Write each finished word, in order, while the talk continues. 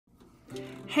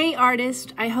Hey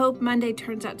artist, I hope Monday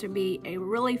turns out to be a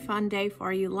really fun day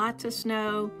for you. Lots of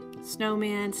snow,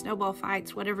 snowmen, snowball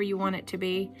fights, whatever you want it to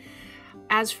be.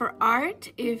 As for art,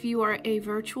 if you are a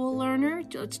virtual learner,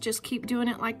 let's just keep doing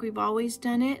it like we've always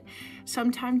done it.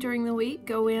 Sometime during the week,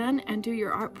 go in and do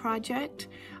your art project.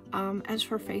 As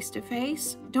for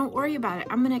face-to-face, don't worry about it.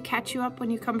 I'm going to catch you up when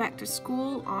you come back to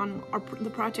school on the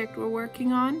project we're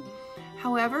working on.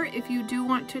 However, if you do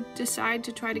want to decide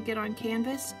to try to get on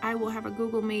Canvas, I will have a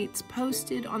Google Meets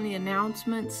posted on the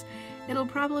announcements. It'll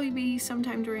probably be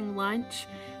sometime during lunch,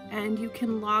 and you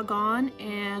can log on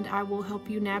and I will help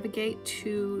you navigate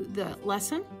to the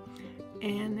lesson,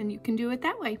 and then you can do it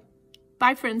that way.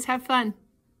 Bye friends, have fun.